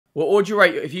What would you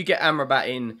rate if you get Amrabat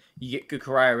in, you get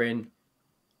Cucurella in?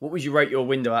 What would you rate your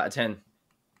window out of 10?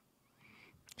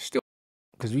 Still,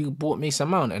 because we bought Mason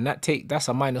Mount, and that's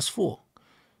a -4.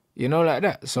 You know, like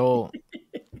that. So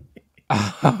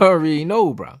I already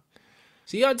know, bro.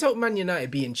 See, I told Man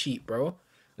United being cheap, bro.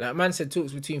 Like man said,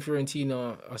 talks between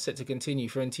Fiorentina are set to continue.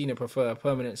 Fiorentina prefer a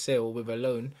permanent sale with a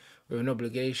loan with an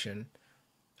obligation,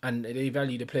 and they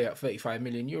value the player at 35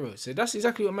 million euros. So that's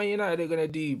exactly what Man United are gonna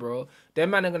do, bro. Their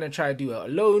man are gonna try to do a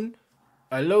loan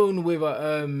with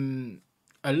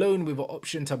a loan with an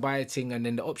option to buy a thing, and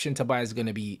then the option to buy is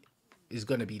gonna be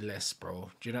less,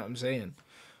 bro. Do you know what I'm saying?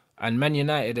 And Man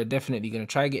United are definitely gonna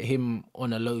try to get him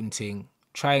on a loan thing.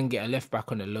 Try and get a left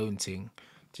back on a loan thing.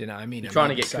 Do you know what I mean? You're And trying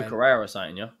to maybe get sign. Cucurella or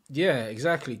something, yeah? Yeah,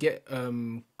 exactly. Get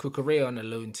Cucurella on a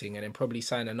loan thing, and then probably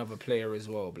sign another player as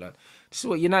well, blood. This is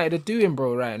what United are doing,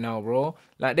 bro, right now, bro.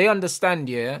 Like they understand,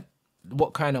 yeah,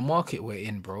 what kind of market we're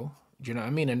in, bro. Do you know what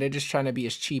I mean? And they're just trying to be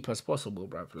as cheap as possible,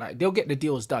 bro. Like they'll get the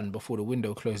deals done before the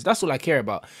window closes. That's all I care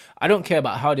about. I don't care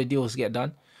about how the deals get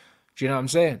done. Do you know what I'm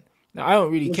saying? Now, I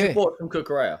don't really What's your care. thoughts from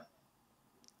Cucurella?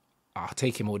 I'll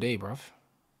take him all day, bruv.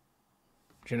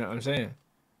 Do you know what I'm saying?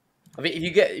 I think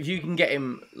if you can get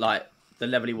him like the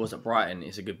level he was at Brighton,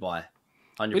 it's a good buy.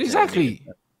 But 100% it'll be a good exactly.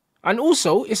 buy. And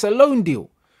also, it's a loan deal.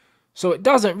 So it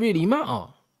doesn't really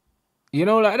matter. You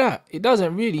know, like that. It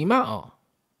doesn't really matter.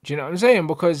 Do you know what I'm saying?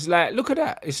 Because like, look at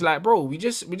that. It's like, bro, we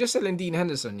just selling Dean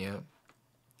Henderson, yeah.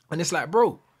 And it's like,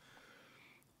 bro,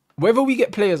 whether we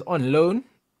get players on loan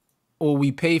or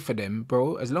we pay for them,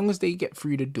 bro, as long as they get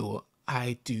through the door,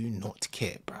 I do not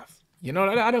care, bruv. You know,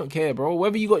 like that, I don't care, bro.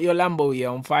 Whether you got your Lambo here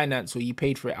on finance or you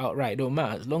paid for it outright, don't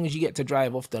matter. As long as you get to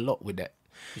drive off the lot with it,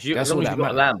 As that's long all as you that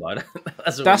got a matters. Lambo,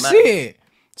 that's all that That's matters. it.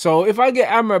 So if I get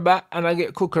Amrabat and I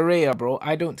get Cucurella, bro,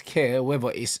 I don't care whether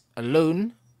it's a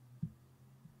loan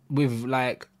with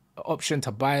like an option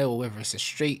to buy or whether it's a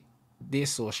straight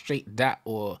this or straight that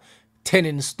or 10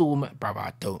 installment, bro.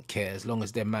 I don't care as long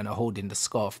as them man are holding the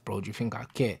scarf, bro. Do you think I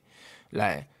care?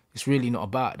 Like, it's really not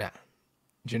about that.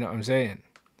 Do you know what I'm saying?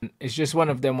 It's just one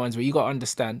of them ones where you got to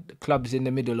understand the club's in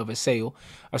the middle of a sale.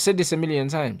 I've said this a million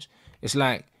times. It's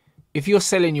like if you're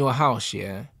selling your house,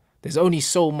 yeah, there's only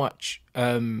so much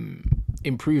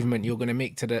improvement you're gonna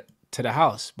make to the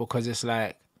house because it's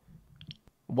like,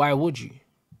 why would you?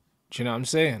 Do you know what I'm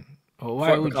saying? Or Before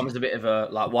why it would you? becomes a bit of a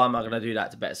like, why am I going to do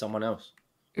that to better someone else?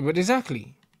 But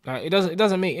exactly, like it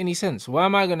doesn't make any sense. Why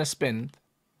am I gonna spend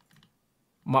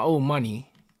my own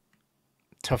money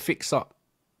to fix up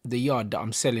the yard that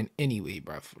I'm selling anyway,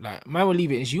 bruv? Like, man will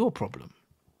leave it. It's your problem.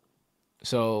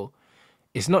 So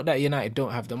it's not that United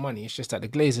don't have the money. It's just that the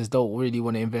Glazers don't really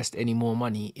want to invest any more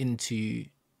money into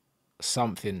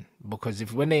something because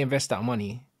if when they invest that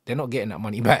money, they're not getting that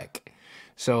money back.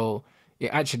 So it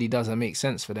actually doesn't make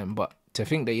sense for them. But to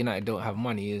think that United don't have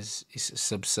money is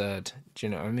absurd. Do you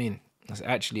know what I mean? It's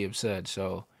actually absurd.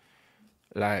 So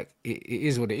like it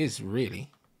is what it is,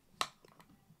 really.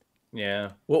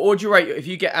 Yeah. What would you rate if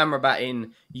you get Amrabat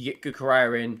in, you get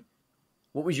Cucurella in?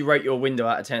 What would you rate your window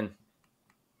out of 10?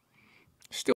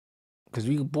 Still, because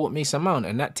we bought Mason Mount,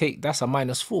 and that's a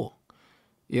 -4.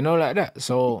 You know, like that.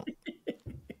 So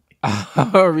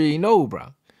I already know,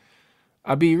 bro.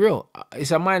 I'll be real.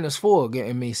 It's a -4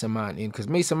 getting Mason Mount in because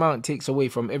Mason Mount takes away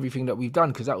from everything that we've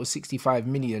done because that was 65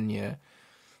 million, yeah.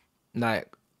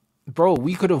 Like, bro,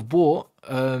 we could have bought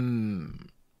Amrabat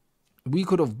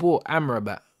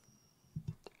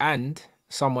and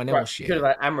someone Right. else, You could yeah.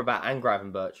 have had Amrabat and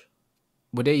Gravenberch.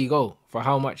 But there you go. For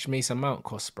how much Mason Mount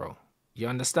costs, bro. You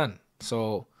understand?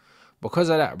 So because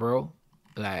of that, bro,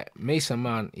 like Mason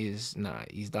Mount is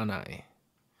he's done at it.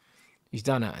 He's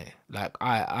done at it. Like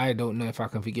I don't know if I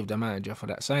can forgive the manager for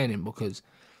that signing because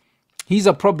he's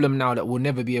a problem now that we'll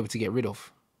never be able to get rid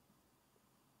of.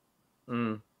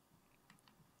 Mm.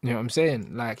 You know what I'm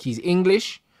saying? Like he's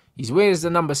English, he's wears the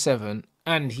number 7,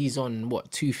 and he's on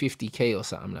what 250k or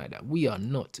something like that. We are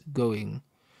not going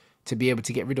to be able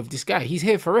to get rid of this guy. He's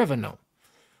here forever now.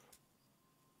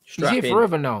 He's here Strap in.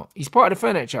 forever now. He's part of the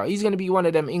furniture. He's going to be one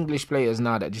of them English players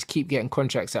now that just keep getting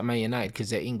contracts at Man United because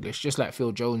they're English, just like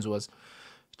Phil Jones was,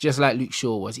 just like Luke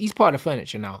Shaw was. He's part of the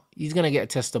furniture now. He's going to get a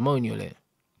testimonial here.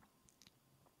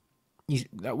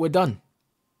 We're done.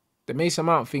 The Mason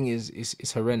Mount thing is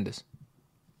horrendous.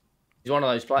 He's one of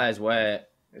those players where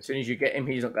as soon as you get him,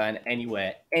 he's not going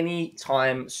anywhere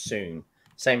anytime soon.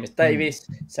 Same as Davis,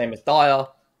 same as Dyer.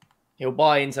 He'll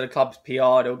buy into the club's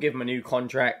PR. They'll give him a new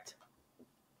contract.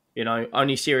 You know,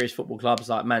 only serious football clubs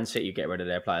like Man City get rid of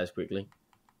their players quickly.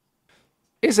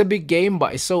 It's a big game,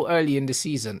 but it's so early in the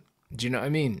season. Do you know what I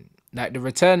mean? Like the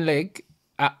return leg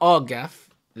at Argaff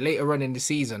later on in the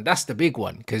season, that's the big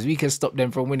one because we can stop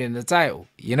them from winning the title.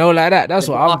 You know, like that. That's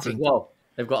They've what got I'm us as thinking. well.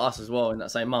 They've got us as well in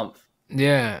that same month.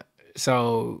 Yeah.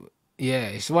 So yeah,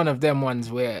 it's one of them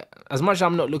ones where, as much as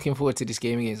I'm not looking forward to this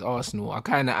game against Arsenal, I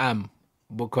kind of am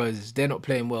because they're not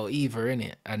playing well either,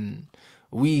 innit? And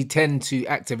we tend to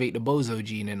activate the bozo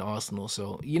gene in Arsenal,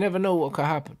 so you never know what could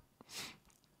happen.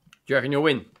 Do you reckon you'll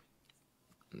win?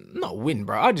 Not win,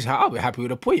 bro. I'll be happy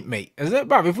with a point, mate. Is it,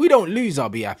 bro? If we don't lose, I'll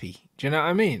be happy. Do you know what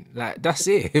I mean? Like that's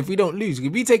it. If we don't lose,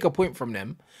 if we take a point from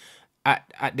them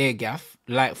at their gaff,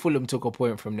 like Fulham took a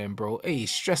point from them, bro. Hey,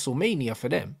 stressful mania for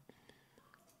them.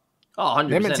 Oh,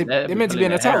 They're 100%. meant to be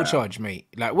on a title charge, mate.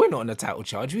 Like we're not on a title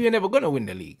charge. We are never gonna win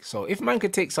the league. So if man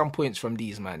could take some points from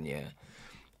these, man, yeah,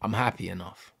 I'm happy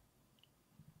enough.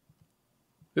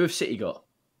 Who have City got?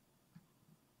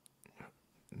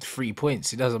 3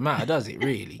 points. It doesn't matter, does it?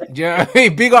 Really? Do you know what I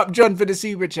mean? Big up John for the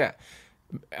super chat.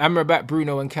 Amrabat,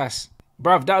 Bruno, and Cass.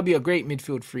 Bruv, that would be a great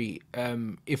midfield three.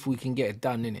 If we can get it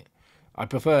done, innit? I'd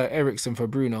prefer Ericsson for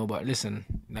Bruno, but listen,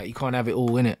 like you can't have it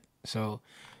all in it. So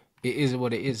it is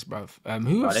what it is, bruv.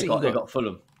 Who have City got? They got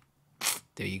Fulham.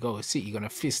 There you go. City gonna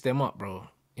fist them up, bro.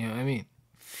 You know what I mean?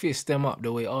 Fist them up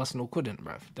the way Arsenal couldn't,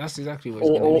 bruv. That's exactly what it's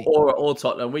gonna be. Or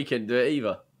Tottenham. We couldn't do it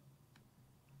either.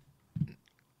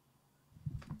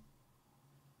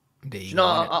 There you go. go.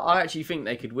 I actually think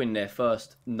they could win their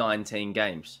first 19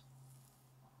 games.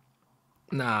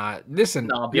 Nah, listen.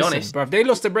 I'll be honest, bruv. They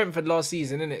lost to Brentford last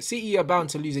season, innit? City are bound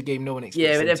to lose a game no one expects.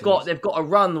 Yeah, but they've got a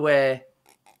run where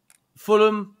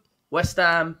Fulham, West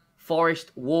Ham,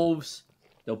 Forest, Wolves,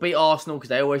 they'll beat Arsenal because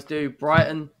they always do.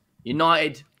 Brighton,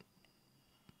 United.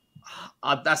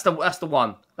 That's the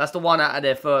one. That's the one out of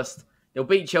their first. They'll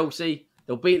beat Chelsea.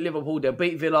 They'll beat Liverpool. They'll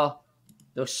beat Villa.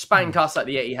 They'll spank us at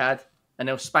the Etihad, and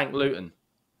they'll spank Luton.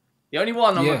 The only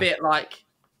one I'm a bit like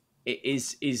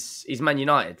is Man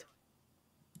United.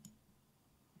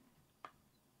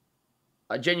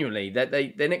 Genuinely,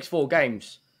 their next 4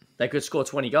 games, they could score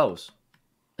 20 goals.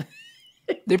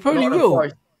 They probably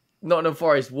will. Nottingham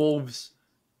Forest, Wolves,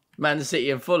 Man City,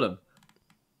 and Fulham.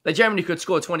 They generally could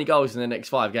score 20 goals in the next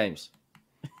 5 games.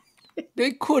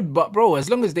 They could, but bro, as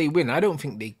long as they win, I don't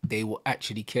think they will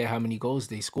actually care how many goals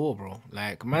they score, bro.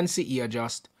 Like Man City are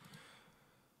just,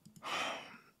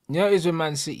 you know, it is with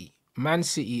Man City. Man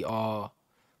City are,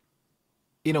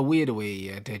 in a weird way,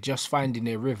 yeah, they're just finding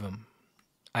their rhythm.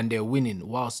 And they're winning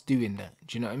whilst doing that.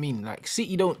 Do you know what I mean? Like,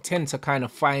 City don't tend to kind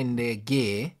of find their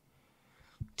gear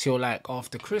till, like,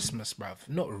 after Christmas, bruv.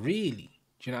 Not really.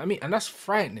 Do you know what I mean? And that's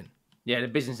frightening. Yeah, the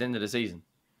business end of the season.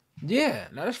 Yeah,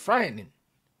 that's frightening.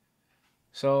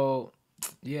 So,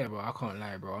 yeah, bro, I can't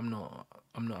lie, bro. I'm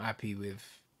not happy with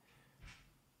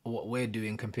what we're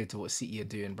doing compared to what City are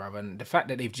doing, bruv. And the fact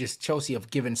that Chelsea have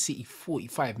given City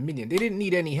 45 million. They didn't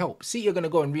need any help. City are going to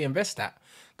go and reinvest that.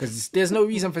 Because there's no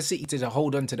reason for City to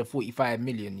hold on to the 45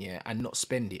 million, yeah, and not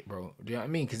spend it, bro. Do you know what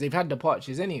I mean? Because they've had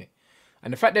departures anyway.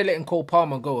 And the fact they're letting Cole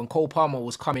Palmer go and Cole Palmer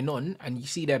was coming on and you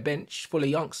see their bench full of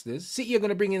youngsters, City are going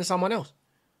to bring in someone else.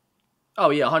 Oh,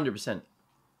 yeah, 100%.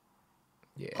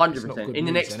 Yeah, 100%. In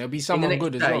the next, and there'll be someone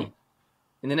good as well.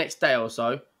 In the next day or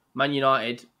so, Man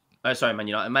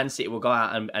City will go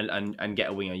out and get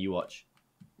a winger, you watch.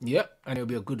 Yep, and it'll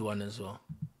be a good one as well.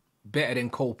 Better than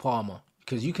Cole Palmer.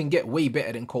 Because you can get way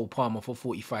better than Cole Palmer for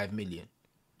 45 million.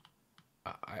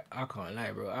 I can't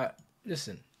lie, bro.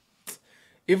 Listen,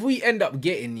 if we end up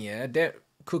getting,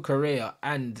 Cucurella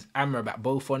and Amrabat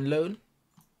both on loan,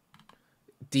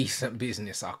 decent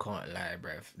business, I can't lie,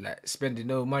 bro. Like, spending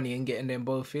no money and getting them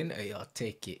both in, hey, I'll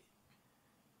take it.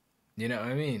 You know what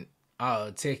I mean?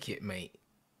 I'll take it, mate.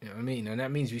 You know what I mean? And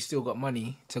that means we still got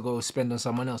money to go spend on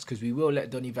someone else because we will let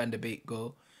Donny van der Beek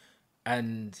go.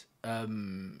 And,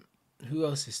 who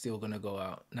else is still going to go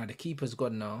out? Now, the keeper's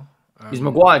gone now. Is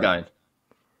Maguire going?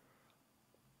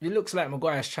 It looks like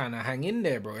Maguire's trying to hang in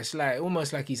there, bro. It's like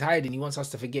almost like he's hiding. He wants us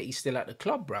to forget he's still at the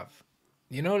club, bruv.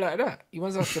 You know, like that. He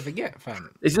wants us to forget, fam.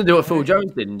 He's going to do what Phil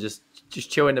Jones did and just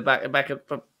chill in the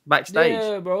backstage.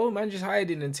 Yeah, bro. Man just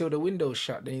hiding until the window's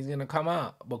shut. Then he's going to come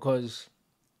out because,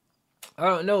 I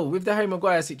don't know. With the Harry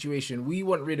Maguire situation, we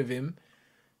want rid of him.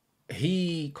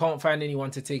 He can't find anyone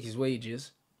to take his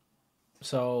wages.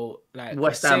 So, like,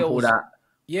 West Ham pulled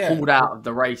out of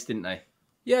the race, didn't they?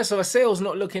 Yeah, so a sale's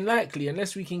not looking likely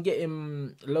unless we can get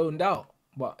him loaned out.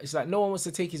 But it's like no one wants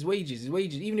to take his wages. His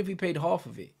wages, even if we paid half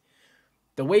of it,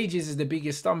 the wages is the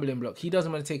biggest stumbling block. He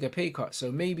doesn't want to take a pay cut.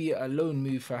 So maybe a loan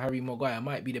move for Harry Maguire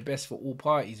might be the best for all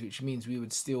parties, which means we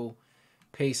would still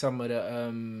pay some of the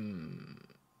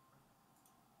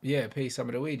pay some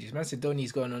of the wages. Man said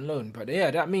Donny's going on loan, but yeah,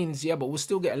 that means but we'll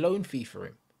still get a loan fee for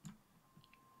him.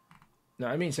 know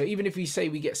what I mean? So even if we say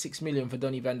we get 6 million for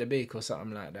Donny van der Beek or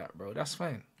something like that, bro, that's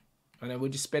fine. And then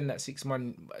we'll just spend that 6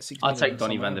 million. I'll take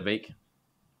Donny van der Beek.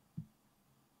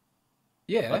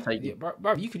 Yeah,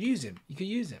 bro, you could use him. You could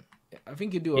use him. I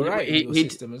think he'd do all right in your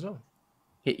system as well.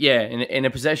 Yeah, in a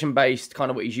possession-based kind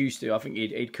of what he's used to, I think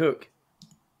he'd cook.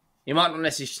 He might not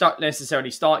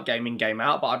necessarily start game in, game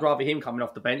out, but I'd rather him coming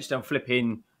off the bench than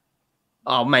flipping.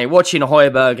 Oh, mate, watching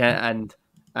Højbjerg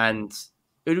and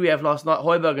who do we have last night?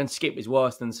 Højbjerg and Skip is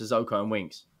worse than Sissoko and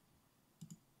Winks.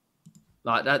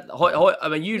 Like that. I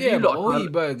mean, but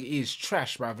Højbjerg is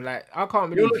trash, bruv. Like, I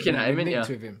can't believe you're looking at him, linked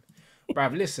with him.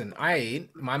 Bruv, listen, I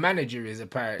ain't. My manager is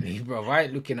apparently, bruv. I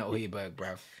ain't looking at Højbjerg,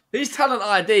 bruv. His talent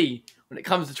ID when it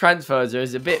comes to transfers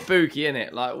is a bit booky, isn't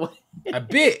it? Like, what? A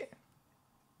bit.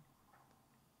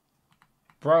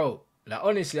 Bro, like,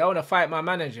 honestly, I want to fight my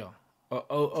manager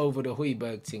over the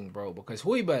Højbjerg thing, bro. Because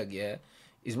Højbjerg, yeah,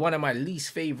 is one of my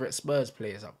least favourite Spurs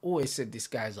players. I've always said this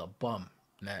guy's a bum.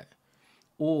 Like,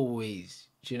 always.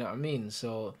 Do you know what I mean?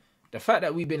 So, the fact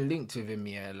that we've been linked with him,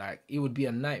 yeah, like, it would be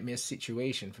a nightmare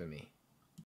situation for me.